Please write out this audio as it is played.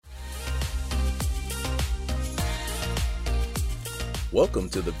Welcome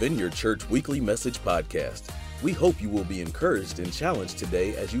to the Vineyard Church Weekly Message Podcast. We hope you will be encouraged and challenged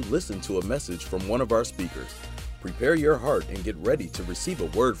today as you listen to a message from one of our speakers. Prepare your heart and get ready to receive a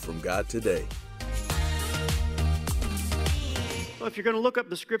word from God today. Well, if you're going to look up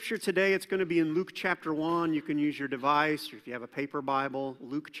the scripture today, it's going to be in Luke chapter 1. You can use your device, or if you have a paper Bible,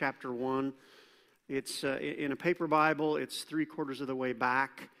 Luke chapter 1. It's in a paper Bible, it's 3/4 of the way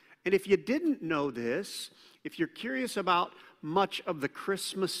back. And if you didn't know this, if you're curious about much of the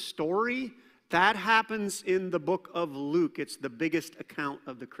Christmas story, that happens in the book of Luke. It's the biggest account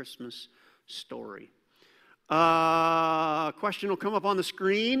of the Christmas story. A question will come up on the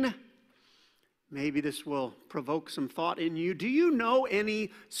screen. Maybe this will provoke some thought in you. Do you know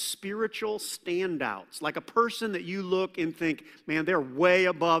any spiritual standouts? Like a person that you look and think, man, they're way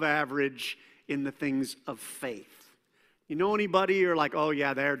above average in the things of faith. You know anybody? You're like, oh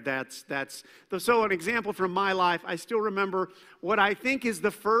yeah, that's. So an example from my life, I still remember what I think is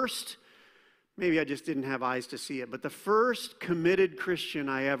the first, maybe I just didn't have eyes to see it, but the first committed Christian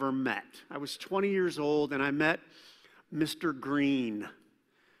I ever met. I was 20 years old and I met Mr. Green. Now,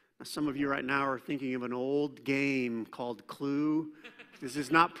 some of you right now are thinking of an old game called Clue. This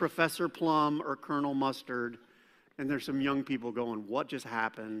is not Professor Plum or Colonel Mustard. And there's some young people going, what just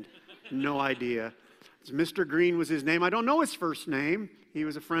happened? No idea. Mr. Green was his name. I don't know his first name. He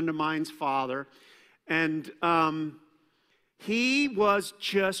was a friend of mine's father. And he was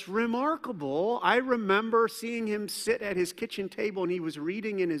just remarkable. I remember seeing him sit at his kitchen table, and he was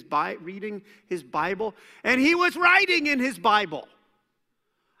reading his Bible, and he was writing in his Bible.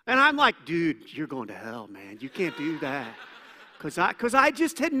 And I'm like, dude, you're going to hell, man. You can't do that. Because I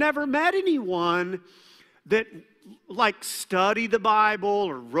just had never met anyone that like study the Bible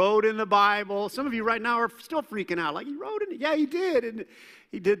or wrote in the Bible. Some of you right now are still freaking out. Like, he wrote in it. Yeah, he did. And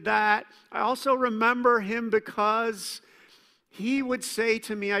he did that. I also remember him because he would say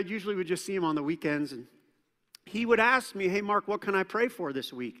to me, I usually would just see him on the weekends, and he would ask me, hey, Mark, what can I pray for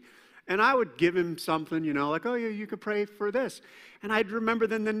this week? And I would give him something, like, oh, yeah, you could pray for this. And I'd remember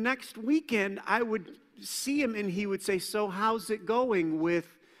then the next weekend, I would see him, and he would say, so how's it going with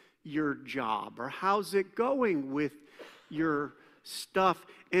your job, or how's it going with your stuff?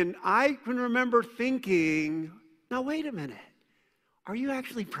 And I can remember thinking, now wait a minute, are you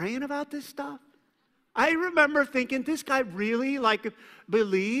actually praying about this stuff? I remember thinking, this guy really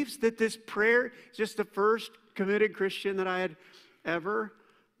believes that this prayer is just the first committed Christian that I had ever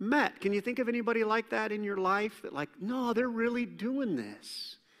met. Can you think of anybody like that in your life that no, they're really doing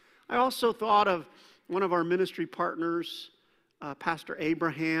this? I also thought of one of our ministry partners, Pastor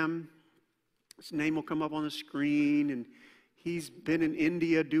Abraham. His name will come up on the screen, and he's been in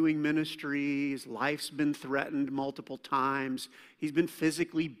India doing ministry. His life's been threatened multiple times. He's been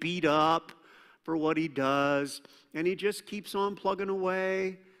physically beat up for what he does, and he just keeps on plugging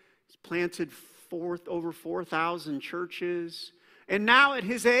away. He's planted over 4,000 churches, and now at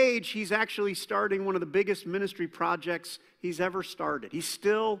his age, he's actually starting one of the biggest ministry projects he's ever started. He's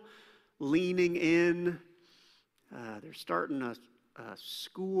still leaning in. They're starting a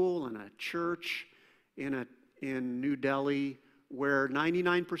school and a church in New Delhi where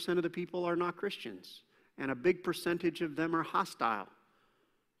 99% of the people are not Christians, and a big percentage of them are hostile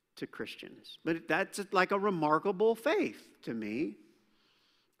to Christians. But that's like a remarkable faith to me.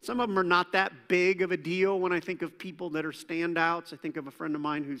 Some of them are not that big of a deal when I think of people that are standouts. I think of a friend of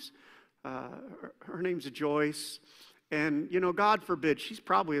mine who's, her name's Joyce, and God forbid, she's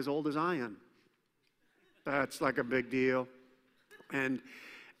probably as old as I am. That's like a big deal.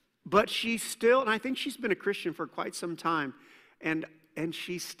 But she's still, and I think she's been a Christian for quite some time, and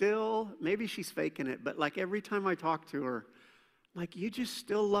she's still, maybe she's faking it, but every time I talk to her, you just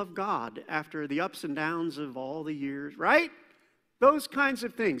still love God after the ups and downs of all the years, right? Those kinds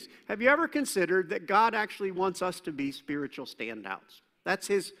of things. Have you ever considered that God actually wants us to be spiritual standouts? That's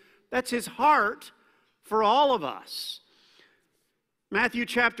his heart for all of us. Matthew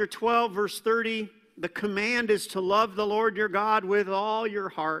chapter 12, verse 30, the command is to love the Lord your God with all your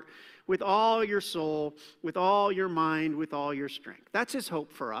heart, with all your soul, with all your mind, with all your strength. That's his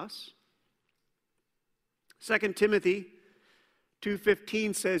hope for us. 2 Timothy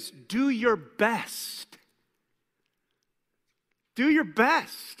 2:15 says, do your best. Do your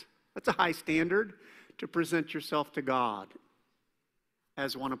best. That's a high standard to present yourself to God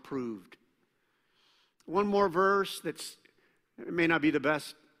as one approved. One more verse it may not be the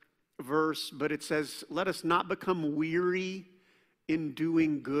best verse, but it says, let us not become weary in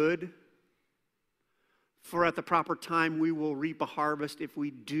doing good, for at the proper time we will reap a harvest if we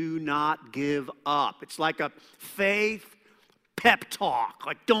do not give up. It's like a faith pep talk,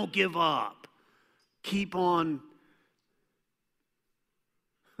 don't give up. Keep on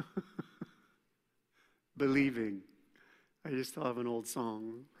Believing. I just thought of an old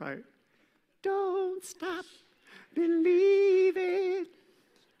song, right? Don't stop believing.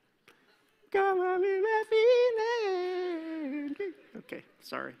 Come on, in that feeling. Okay,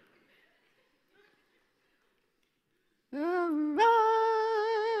 sorry. Who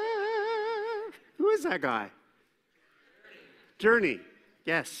is that guy? Journey.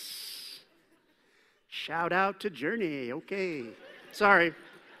 Yes. Shout out to Journey. Okay. Sorry.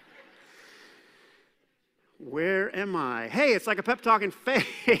 Where am I? Hey, it's like a pep talk in faith.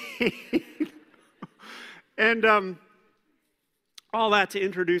 And all that to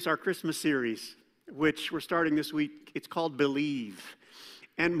introduce our Christmas series, which we're starting this week. It's called Believe.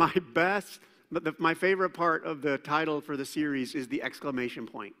 And my favorite part of the title for the series is the exclamation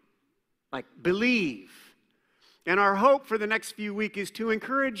point. Like, believe. And our hope for the next few weeks is to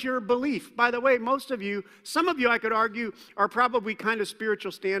encourage your belief. By the way, some of you, I could argue, are probably kind of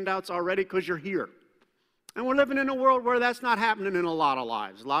spiritual standouts already because you're here. And we're living in a world where that's not happening in a lot of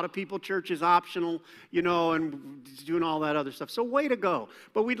lives. A lot of people, church is optional, and doing all that other stuff. So way to go.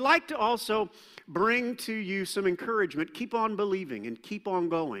 But we'd like to also bring to you some encouragement. Keep on believing and keep on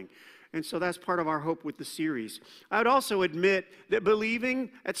going. And so that's part of our hope with the series. I would also admit that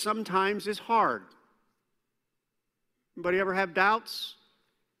believing at some times is hard. Anybody ever have doubts?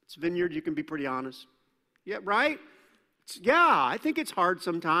 It's Vineyard, you can be pretty honest. Yeah, right? I think it's hard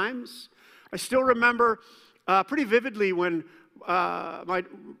sometimes. I still remember pretty vividly when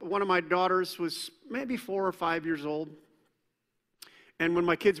one of my daughters was maybe 4 or 5 years old. And when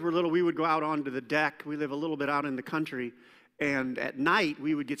my kids were little, we would go out onto the deck. We live a little bit out in the country. And at night,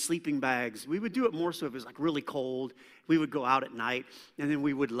 we would get sleeping bags. We would do it more so if it was like really cold. We would go out at night, and then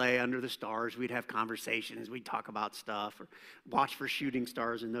we would lay under the stars. We'd have conversations. We'd talk about stuff or watch for shooting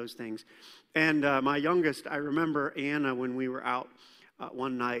stars and those things. And my youngest, I remember Anna when we were out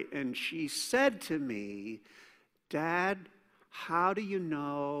one night, and she said to me, "Dad, how do you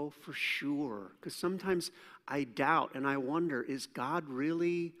know for sure? Because sometimes I doubt and I wonder, is God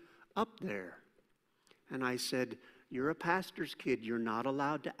really up there?" And I said, "You're a pastor's kid. You're not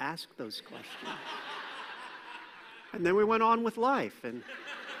allowed to ask those questions." And then we went on with life. And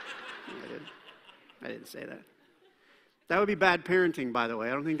I didn't say that. That would be bad parenting, by the way.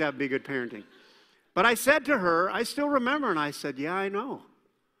 I don't think that would be good parenting. But I said to her, I still remember, and I said, "Yeah, I know.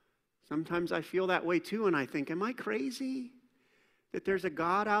 Sometimes I feel that way too, and I think, am I crazy that there's a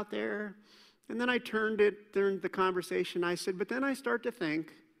God out there?" And then I turned the conversation. I said, but then I start to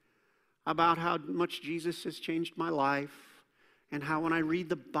think about how much Jesus has changed my life and how when I read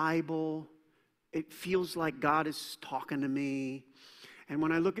the Bible, it feels like God is talking to me. And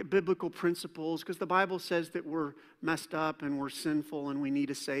when I look at biblical principles, because the Bible says that we're messed up and we're sinful and we need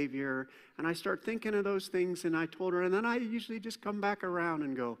a Savior, and I start thinking of those things, and I told her, and then I usually just come back around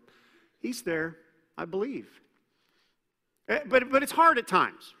and go, He's there, I believe. But it's hard at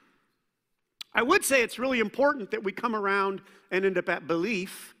times. I would say it's really important that we come around and end up at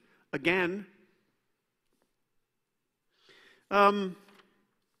belief again. John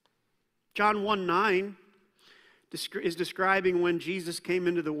 1:9 is describing when Jesus came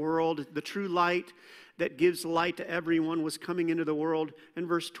into the world. The true light that gives light to everyone was coming into the world. In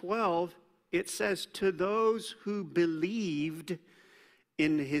verse 12, it says, to those who believed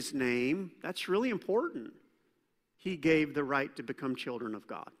in his name. That's really important. He gave the right to become children of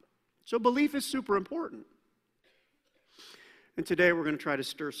God. So belief is super important. And today we're going to try to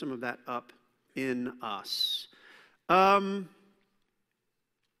stir some of that up in us. We're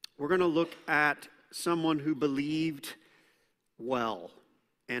going to look at someone who believed well,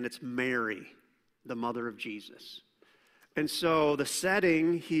 and it's Mary, the mother of Jesus. And so the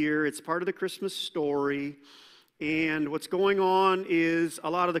setting here, it's part of the Christmas story, and what's going on is a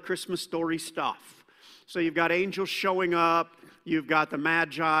lot of the Christmas story stuff. So you've got angels showing up, you've got the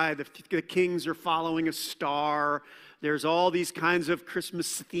Magi, the kings are following a star, there's all these kinds of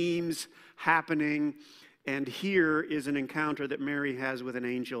Christmas themes happening, and here is an encounter that Mary has with an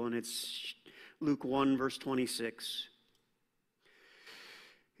angel, and it's Luke 1, verse 26.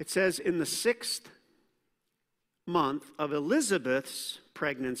 It says, in the 6th month of Elizabeth's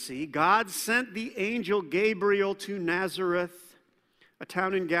pregnancy, God sent the angel Gabriel to Nazareth, a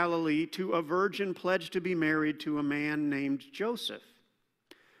town in Galilee, to a virgin pledged to be married to a man named Joseph,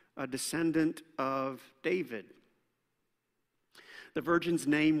 a descendant of David. The virgin's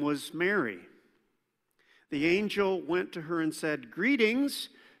name was Mary. The angel went to her and said, greetings,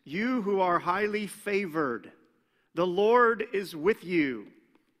 you who are highly favored. The Lord is with you.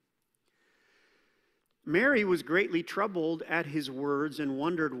 Mary was greatly troubled at his words and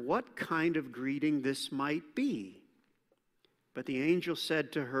wondered what kind of greeting this might be. But the angel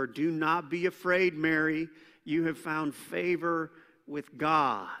said to her, "Do not be afraid, Mary. You have found favor with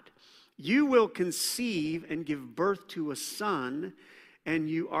God. You will conceive and give birth to a son, and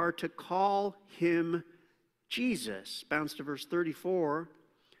you are to call him Jesus." Bounce to verse 34.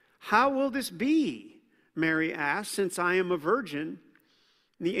 "How will this be?" Mary asked, "since I am a virgin?"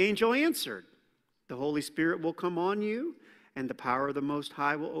 And the angel answered, "The Holy Spirit will come on you, and the power of the Most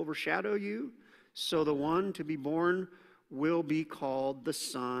High will overshadow you. So the one to be born will be called the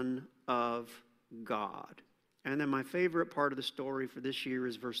Son of God." And then my favorite part of the story for this year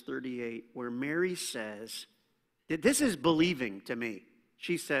is verse 38, where Mary says, this is believing to me.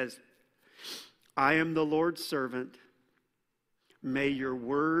 She says, "I am the Lord's servant. May your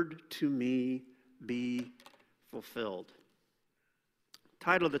word to me be fulfilled." The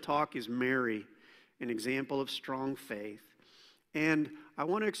title of the talk is Mary, an example of strong faith. And I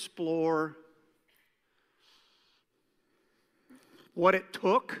want to explore what it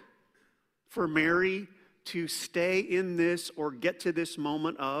took for Mary to stay in this or get to this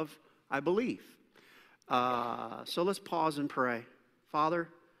moment of, "I believe." So let's pause and pray. Father,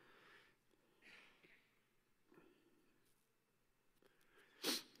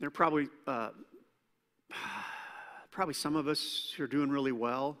 there are probably some of us who are doing really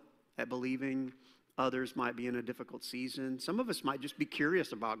well at believing. Others might be in a difficult season. Some of us might just be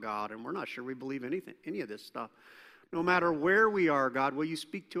curious about God, and we're not sure we believe any of this stuff. No matter where we are, God, will you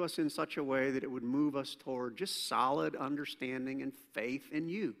speak to us in such a way that it would move us toward just solid understanding and faith in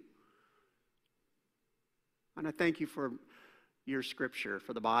you? And I thank you for your scripture,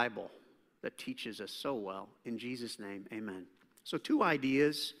 for the Bible that teaches us so well. In Jesus' name, amen. So 2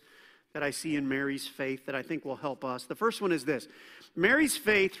 ideas that I see in Mary's faith that I think will help us. The first one is this. Mary's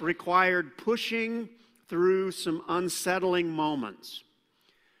faith required pushing through some unsettling moments.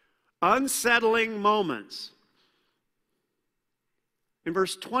 Unsettling moments. In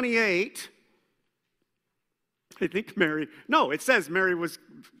verse 28, I think it says Mary was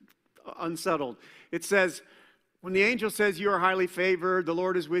unsettled. It says, when the angel says, "You are highly favored, the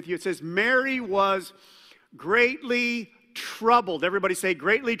Lord is with you," it says, Mary was greatly troubled. Everybody say,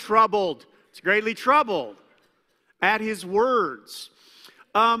 greatly troubled. It's greatly troubled at his words.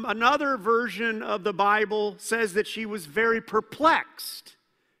 Another version of the Bible says that she was very perplexed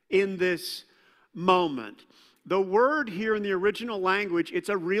in this moment. The word here in the original language, it's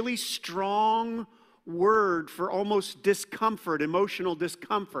a really strong word for almost discomfort, emotional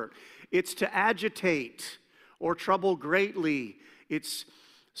discomfort. It's to agitate or trouble greatly. It's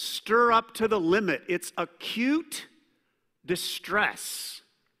stir up to the limit. It's acute distress.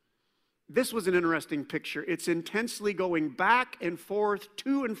 This was an interesting picture. It's intensely going back and forth,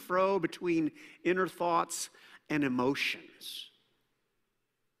 to and fro between inner thoughts and emotions.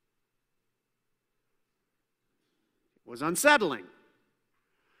 Was unsettling. I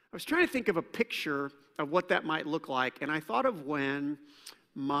was trying to think of a picture of what that might look like, and I thought of when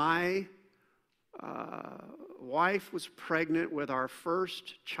my wife was pregnant with our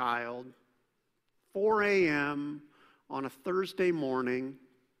first child, 4 a.m. on a Thursday morning.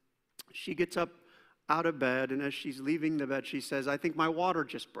 She gets up out of bed, and as she's leaving the bed, she says, "I think my water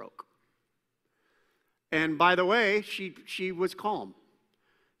just broke." And by the way, she was calm.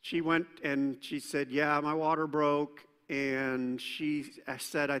 She went and she said, "Yeah, my water broke." And she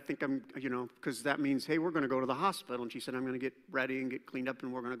said, "I think I'm, because that means, hey, we're going to go to the hospital." And she said, "I'm going to get ready and get cleaned up,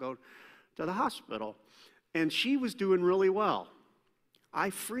 and we're going to go to the hospital." And she was doing really well. I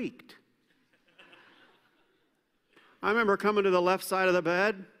freaked. I remember coming to the left side of the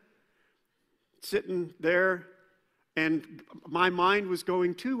bed, sitting there, and my mind was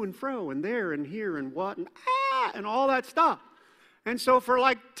going to and fro, and there, and here, and what, and all that stuff. And so for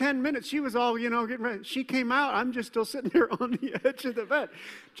like 10 minutes, she was all, getting ready. She came out. I'm just still sitting there on the edge of the bed.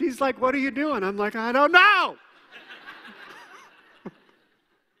 She's like, "What are you doing?" I'm like, "I don't know."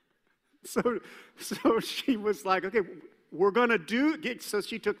 So she was like, "Okay, we're going to do." So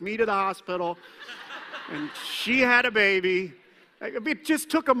she took me to the hospital, and she had a baby. It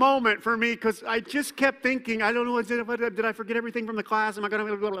just took a moment for me because I just kept thinking, I don't know, did I forget everything from the class? Am I going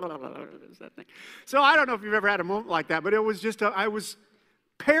to... So I don't know if you've ever had a moment like that, but it was just, I was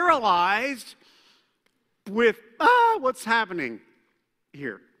paralyzed with, what's happening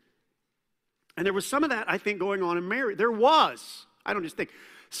here? And there was some of that, I think, going on in Mary. There was. I don't just think.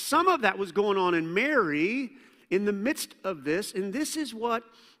 Some of that was going on in Mary in the midst of this, and this is what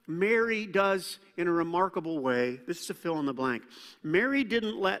Mary does in a remarkable way. This is a fill in the blank. Mary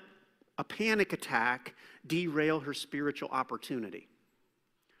didn't let a panic attack derail her spiritual opportunity.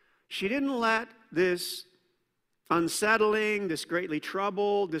 She didn't let this unsettling, this greatly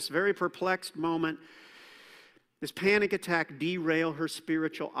troubled, this very perplexed moment this panic attack derail her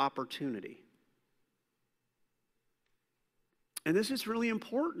spiritual opportunity. And this is really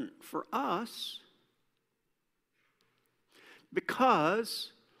important for us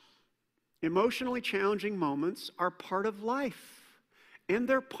because emotionally challenging moments are part of life, and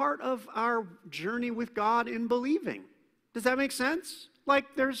they're part of our journey with God in believing. Does that make sense?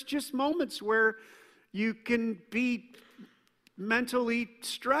 Like, there's just moments where you can be mentally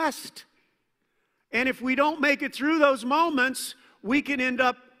stressed. And if we don't make it through those moments, we can end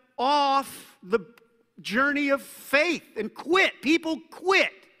up off the journey of faith and quit. People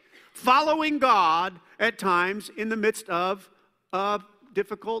quit following God at times in the midst of a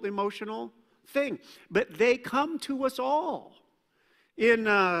difficult emotional thing. But they come to us all. In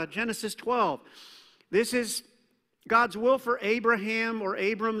Genesis 12, this is God's will for Abraham or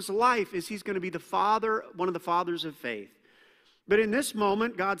Abram's life, is he's going to be the father, one of the fathers of faith. But in this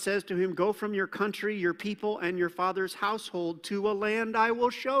moment, God says to him, go from your country, your people, and your father's household to a land I will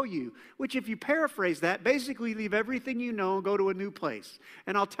show you. Which, if you paraphrase that, basically leave everything you know and go to a new place.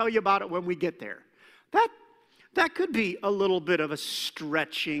 And I'll tell you about it when we get there. That could be a little bit of a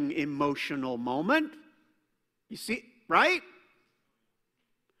stretching emotional moment. You see, right?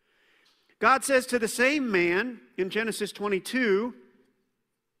 God says to the same man in Genesis 22,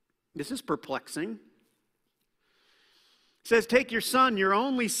 this is perplexing. It says, take your son, your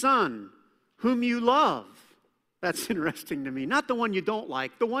only son, whom you love. That's interesting to me. Not the one you don't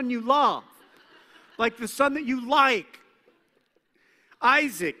like, the one you love. Like the son that you like.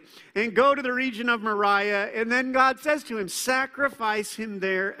 Isaac. And go to the region of Moriah. And then God says to him, sacrifice him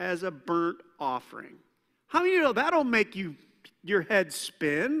there as a burnt offering. How many of you know that'll make your head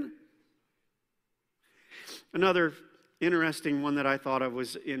spin? Another interesting one that I thought of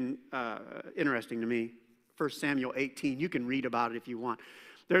was interesting to me. 1 Samuel 18. You can read about it if you want.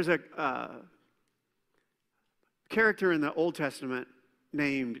 There's a character in the Old Testament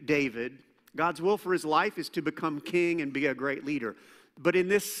named David. God's will for his life is to become king and be a great leader. But in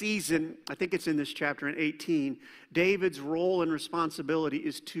this season, I think it's in this chapter in 18, David's role and responsibility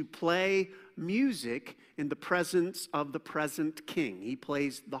is to play music in the presence of the present king. He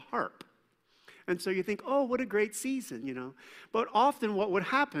plays the harp. And so you think, oh, what a great season, you know. But often what would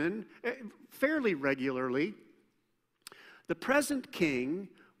happen, fairly regularly, the present king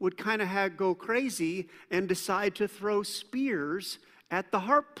would kind of go crazy and decide to throw spears at the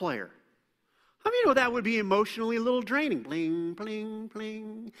harp player. How many know that would be emotionally a little draining? Bling, bling,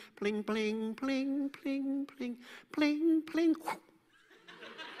 bling, bling, bling, bling, bling, bling, bling, bling.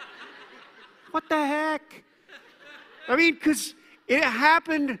 What the heck? I mean, because it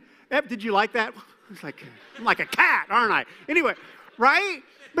happened. Did you like that? It's like, I'm like a cat, aren't I? Anyway, right?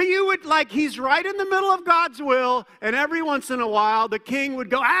 But you would, like, he's right in the middle of God's will, and every once in a while, the king would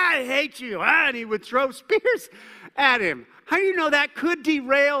go, I hate you, and he would throw spears at him. How do you know that could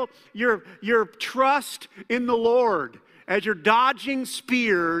derail your trust in the Lord? As you're dodging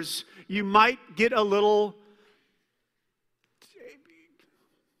spears, you might get a little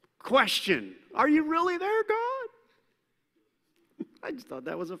question. Are you really there, God? I just thought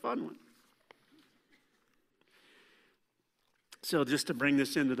that was a fun one. So just to bring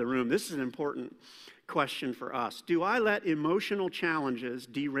this into the room, this is an important question for us. Do I let emotional challenges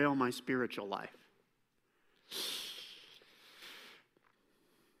derail my spiritual life?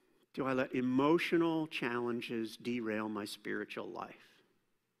 Do I let emotional challenges derail my spiritual life?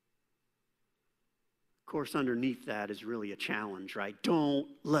 Of course, underneath that is really a challenge, right? Don't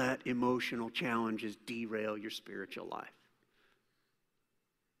let emotional challenges derail your spiritual life.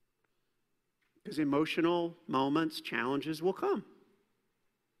 Because emotional moments, challenges will come.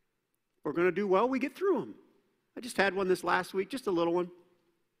 We're going to do well, we get through them. I just had one this last week, just a little one.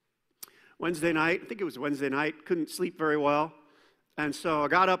 Wednesday night, I think it was Wednesday night, couldn't sleep very well. And so I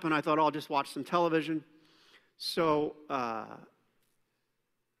got up and I thought, I'll just watch some television. So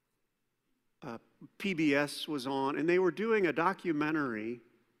PBS was on, and they were doing a documentary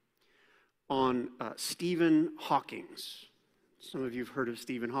on Stephen Hawking. Some of you have heard of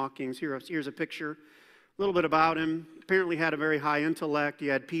Stephen Hawking. Here's a picture, a little bit about him. Apparently had a very high intellect. He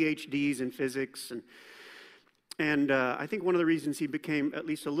had PhDs in physics. And I think one of the reasons he became at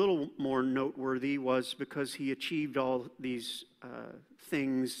least a little more noteworthy was because he achieved all these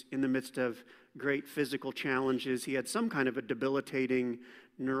things in the midst of great physical challenges. He had some kind of a debilitating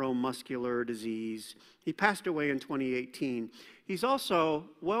neuromuscular disease. He passed away in 2018. He's also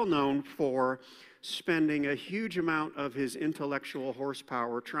well known for spending a huge amount of his intellectual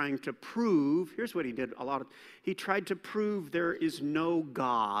horsepower trying to prove, here's what he did he tried to prove there is no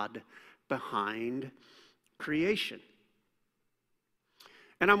God behind creation.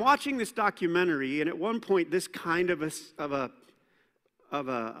 And I'm watching this documentary, and at one point, this kind of a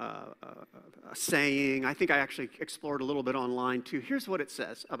saying, I think I actually explored a little bit online too. Here's what it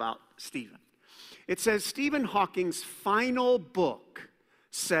says about Stephen. It says, Stephen Hawking's final book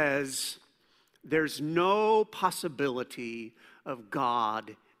says, there's no possibility of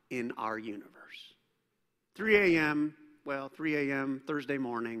God in our universe. 3 a.m., Thursday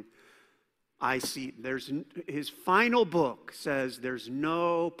morning, I see his final book says there's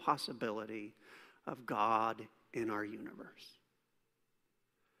no possibility of God in our universe.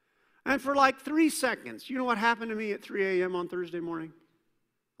 And for like 3 seconds, you know what happened to me at 3 a.m. on Thursday morning?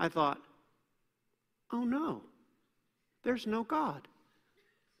 I thought, oh no, there's no God.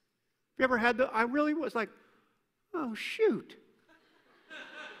 Have you ever had I really was like, oh shoot.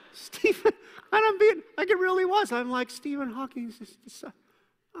 Stephen, like it really was. I'm like, Stephen Hawking,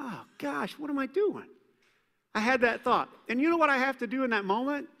 oh gosh, what am I doing? I had that thought. And you know what I have to do in that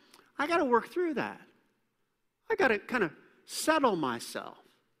moment? I got to work through that. I got to kind of settle myself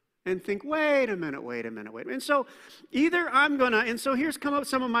and think, wait a minute. And so either I'm going to, and so here's come up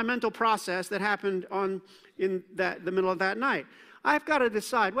some of my mental process that happened in the middle of that night. I've got to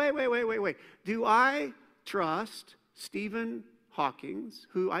decide, wait. Do I trust Stephen Hawking,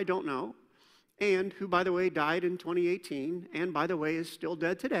 who I don't know, and who, by the way, died in 2018, and by the way, is still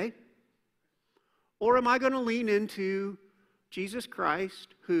dead today? Or am I going to lean into Jesus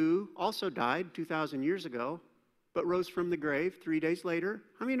Christ, who also died 2,000 years ago, but rose from the grave 3 days later?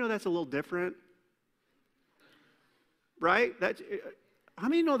 How many know that's a little different? Right? How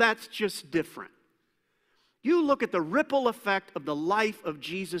many know that's just different? You look at the ripple effect of the life of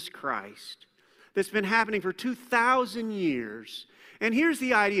Jesus Christ that's been happening for 2,000 years. And here's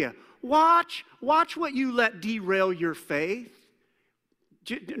the idea. Watch what you let derail your faith.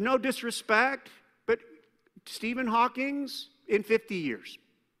 No disrespect, but Stephen Hawking's in 50 years.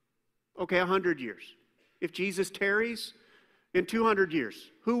 Okay, 100 years. If Jesus tarries in 200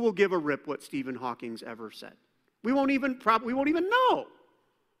 years, who will give a rip what Stephen Hawking's ever said? We won't even know.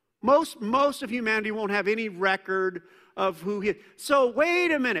 Most of humanity won't have any record of who he is. So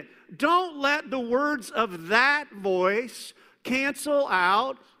wait a minute. Don't let the words of that voice cancel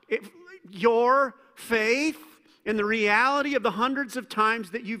out your faith in the reality of the hundreds of times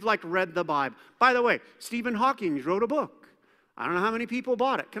that you've read the Bible. By the way, Stephen Hawking wrote a book. I don't know how many people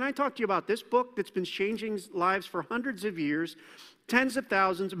bought it. Can I talk to you about this book that's been changing lives for hundreds of years? Tens of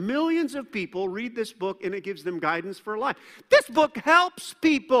thousands, millions of people read this book, and it gives them guidance for life. This book helps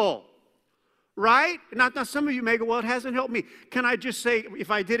people, right? Now, some of you may go, well, it hasn't helped me. Can I just say,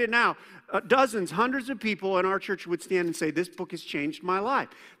 if I did it now, dozens, hundreds of people in our church would stand and say, this book has changed my life.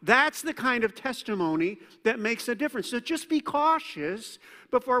 That's the kind of testimony that makes a difference. So just be cautious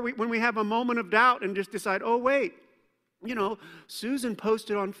when we have a moment of doubt and just decide, oh, wait. You know, Susan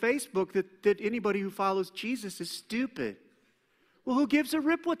posted on Facebook that anybody who follows Jesus is stupid. Well, who gives a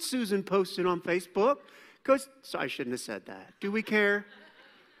rip what Susan posted on Facebook? So I shouldn't have said that. Do we care?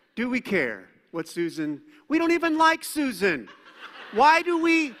 Do we care what Susan? We don't even like Susan. Why do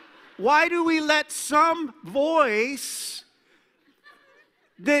we let some voice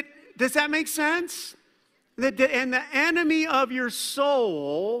does that make sense? And the enemy of your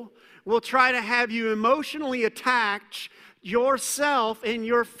soul will try to have you emotionally attach yourself and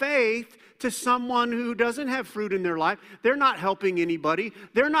your faith to someone who doesn't have fruit in their life. They're not helping anybody.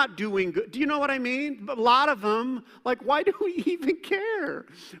 They're not doing good. Do you know what I mean? A lot of them, why do we even care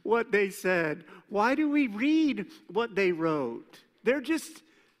what they said? Why do we read what they wrote? It's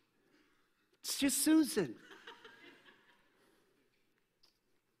just Susan.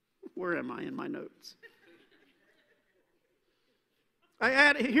 Where am I in my notes?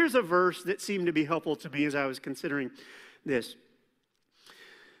 Here's a verse that seemed to be helpful to me as I was considering this.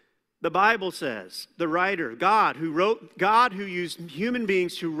 The Bible says, the writer, God who used human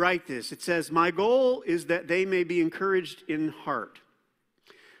beings to write this, it says, my goal is that they may be encouraged in heart,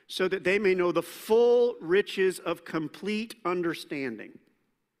 so that they may know the full riches of complete understanding.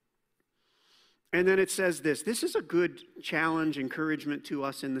 And then it says this is a good challenge, encouragement to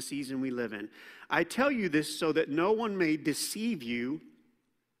us in the season we live in. I tell you this so that no one may deceive you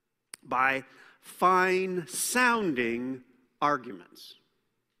by fine-sounding arguments.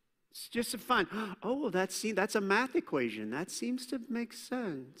 It's just that's a math equation. That seems to make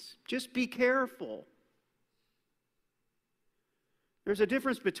sense. Just be careful. There's a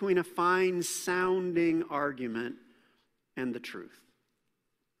difference between a fine-sounding argument and the truth.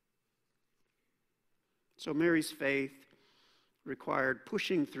 So Mary's faith required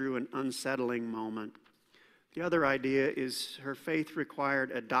pushing through an unsettling moment. The other idea is her faith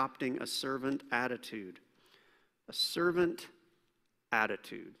required adopting a servant attitude. A servant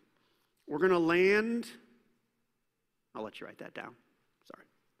attitude. We're going to land, I'll let you write that down. Sorry.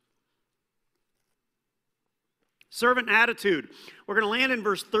 Servant attitude. We're going to land in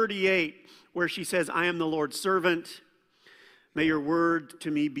verse 38 where she says, I am the Lord's servant. May your word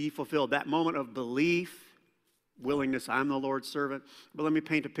to me be fulfilled. That moment of belief, willingness, I'm the Lord's servant. But let me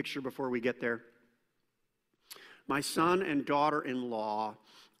paint a picture before we get there. My son and daughter-in-law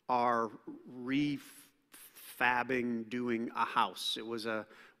are refabbing, doing a house. It was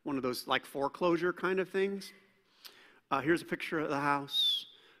one of those like foreclosure kind of things. Here's a picture of the house,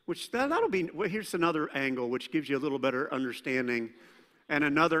 which that'll be, well, here's another angle which gives you a little better understanding, and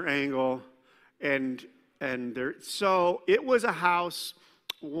another angle, and there. So it was a house.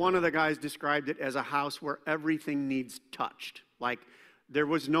 One of the guys described it as a house where everything needs touched. Like there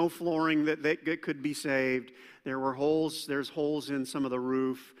was no flooring that could be saved. There were holes. There's holes in some of the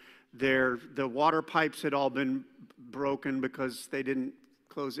roof. The water pipes had all been broken because they didn't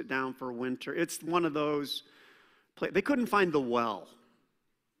close it down for winter. It's one of those. They couldn't find the well.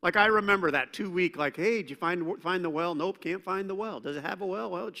 Like I remember that 2 week. Like, hey, did you find the well? Nope, can't find the well. Does it have a well?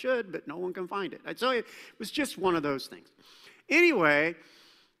 Well, it should, but no one can find it. So it was just one of those things. Anyway.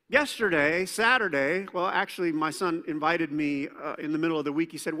 Yesterday, Saturday, well, actually, my son invited me in the middle of the week.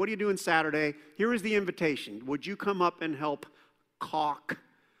 He said, what are you doing Saturday? Here is the invitation. Would you come up and help caulk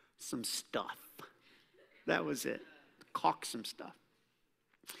some stuff? That was it. Caulk some stuff.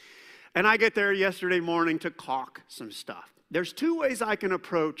 And I get there yesterday morning to caulk some stuff. There's two ways I can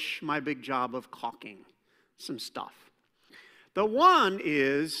approach my big job of caulking some stuff. The one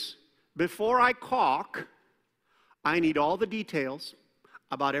is, before I caulk, I need all the details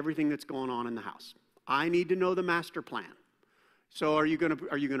about everything that's going on in the house. I need to know the master plan. So are you going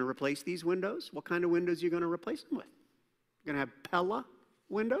to replace these windows? What kind of windows are you going to replace them with? You're going to have Pella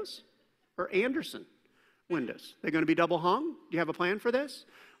windows or Anderson windows? They're going to be double hung? Do you have a plan for this?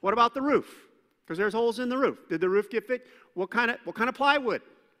 What about the roof? Because there's holes in the roof. Did the roof get fixed? What kind of plywood?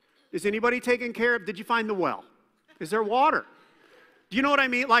 Is anybody taking care of? Did you find the well? Is there water? Do you know what I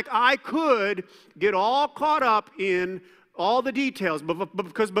mean? Like I could get all caught up in all the details,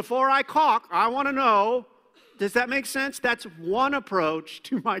 because before I caulk, I want to know, does that make sense? That's one approach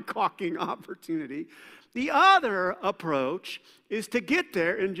to my caulking opportunity. The other approach is to get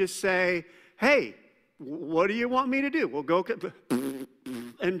there and just say, hey, what do you want me to do? We'll go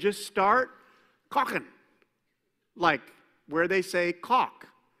and just start caulking. Like where they say caulk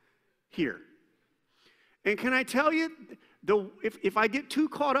here. And can I tell you, if I get too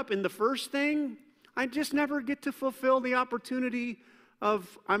caught up in the first thing, I just never get to fulfill the opportunity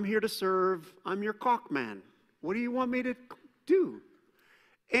of, I'm here to serve, I'm your caulk man. What do you want me to do?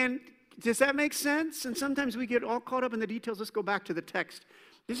 And does that make sense? And sometimes we get all caught up in the details. Let's go back to the text.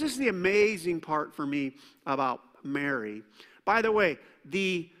 This is the amazing part for me about Mary. By the way,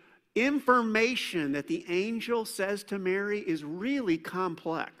 the information that the angel says to Mary is really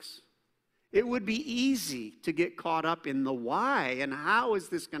complex. It would be easy to get caught up in the why and how is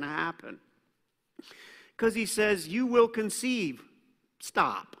this going to happen. Because he says, you will conceive.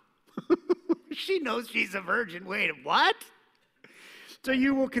 Stop. She knows she's a virgin. Wait, what? So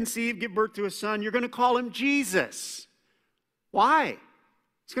you will conceive, give birth to a son. You're going to call him Jesus. Why?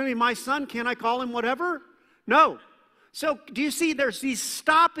 It's going to be my son. Can't I call him whatever? No. So do you see there's these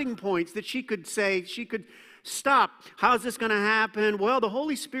stopping points that she could say, she could stop. How's this going to happen? Well, the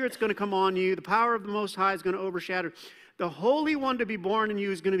Holy Spirit's going to come on you. The power of the Most High is going to overshadow. The Holy One to be born in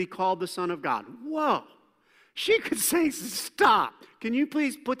you is going to be called the Son of God. Whoa. She could say, stop. Can you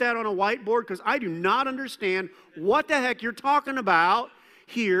please put that on a whiteboard? Because I do not understand what the heck you're talking about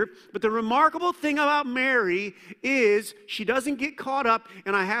here. But the remarkable thing about Mary is she doesn't get caught up,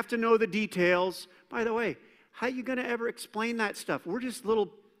 and I have to know the details. By the way, how are you going to ever explain that stuff? We're just little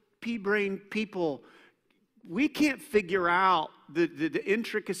pea-brained people. We can't figure out the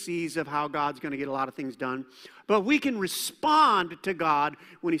intricacies of how God's going to get a lot of things done. But we can respond to God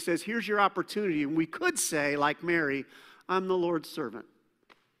when he says, here's your opportunity. And we could say, like Mary, I'm the Lord's servant.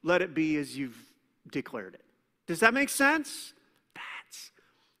 Let it be as you've declared it. Does that make sense?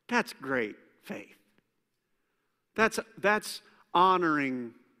 That's great faith. That's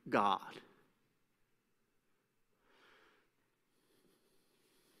honoring God.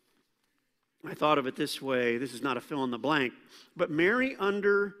 I thought of it this way. This is not a fill in the blank. But Mary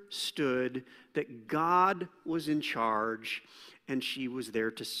understood that God was in charge and she was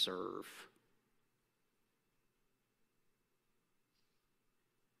there to serve.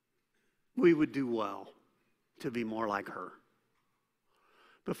 We would do well to be more like her.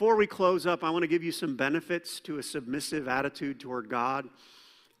 Before we close up, I want to give you some benefits to a submissive attitude toward God,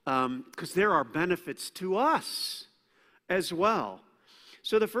 because there are benefits to us as well.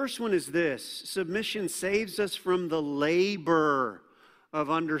 So the first one is this: submission saves us from the labor of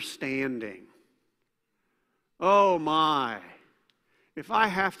understanding. Oh my, if I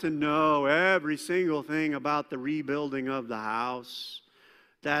have to know every single thing about the rebuilding of the house,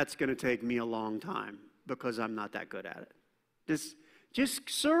 that's going to take me a long time because I'm not that good at it. Just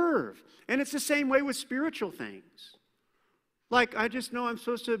serve. And it's the same way with spiritual things. Like, I just know I'm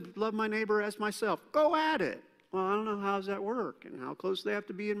supposed to love my neighbor as myself. Go at it. Well, I don't know how does that work and how close they have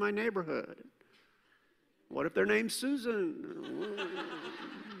to be in my neighborhood. What if their name's Susan?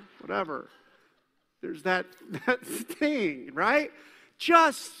 Whatever. There's that thing, right?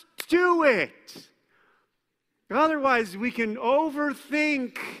 Just do it. Otherwise, we can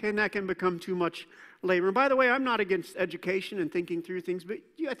overthink, and that can become too much labor. And by the way, I'm not against education and thinking through things, but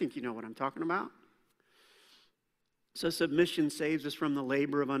I think you know what I'm talking about. So submission saves us from the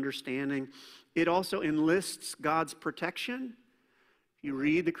labor of understanding. It also enlists God's protection. You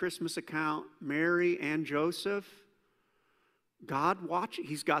read the Christmas account, Mary and Joseph, God watching,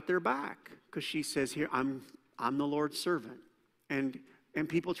 he's got their back. Because she says here, I'm the Lord's servant. And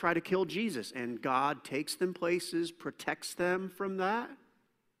people try to kill Jesus. And God takes them places, protects them from that.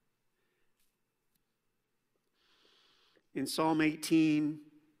 In Psalm 18,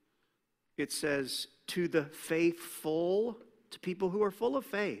 it says, to the faithful, to people who are full of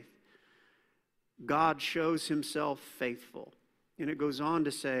faith, God shows himself faithful. And it goes on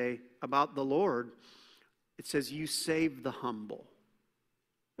to say about the Lord, it says, you save the humble.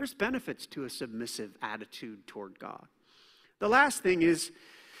 There's benefits to a submissive attitude toward God. The last thing is,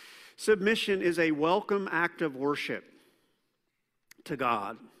 submission is a welcome act of worship to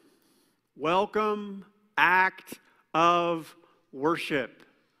God. Welcome act of worship.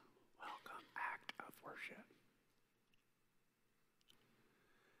 Welcome act of worship.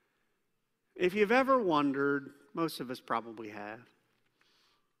 If you've ever wondered, most of us probably have,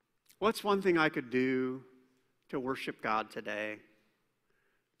 what's one thing I could do to worship God today?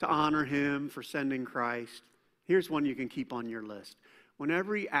 To honor him for sending Christ? Here's one you can keep on your list.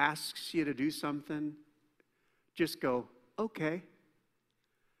 Whenever he asks you to do something, just go, okay.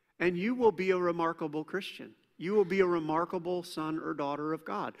 And you will be a remarkable Christian. You will be a remarkable son or daughter of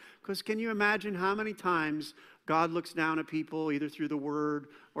God. Because can you imagine how many times God looks down at people, either through the Word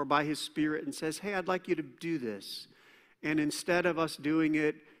or by His Spirit, and says, hey, I'd like you to do this. And instead of us doing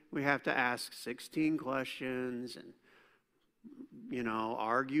it, we have to ask 16 questions and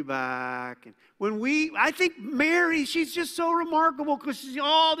argue back. And I think Mary, she's just so remarkable because she's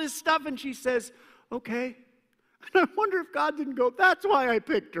all this stuff, and she says, okay. And I wonder if God didn't go, that's why I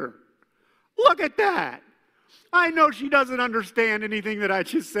picked her. Look at that. I know she doesn't understand anything that I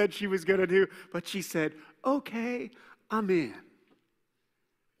just said she was going to do, but she said, okay, I'm in.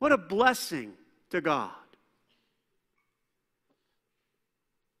 What a blessing to God.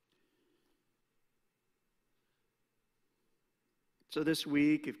 So this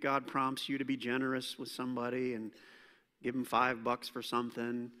week, if God prompts you to be generous with somebody and give them $5 for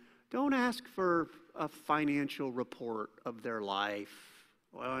something, don't ask for a financial report of their life.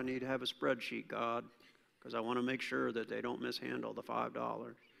 Well, I need to have a spreadsheet, God, because I want to make sure that they don't mishandle the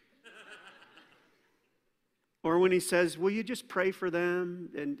 $5. Or when he says, will you just pray for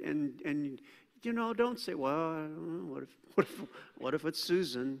them? And don't say, well, what if it's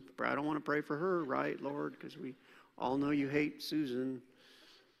Susan? I don't want to pray for her, right, Lord? Because we all know you hate Susan.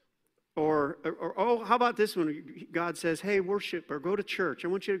 Or how about this one? God says, hey, worship or go to church. I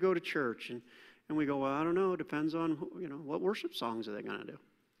want you to go to church. And we go, well, I don't know. It depends on, what worship songs are they going to do?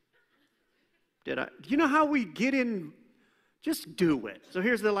 Do you know how we get in? Just do it. So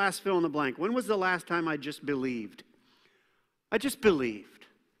here's the last fill in the blank. When was the last time I just believed? I just believed.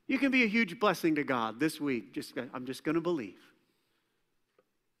 You can be a huge blessing to God this week. I'm just going to believe.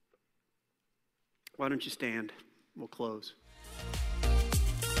 Why don't you stand? We'll close.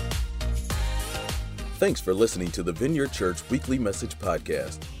 Thanks for listening to the Vineyard Church Weekly Message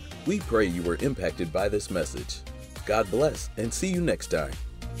Podcast. We pray you were impacted by this message. God bless, and see you next time.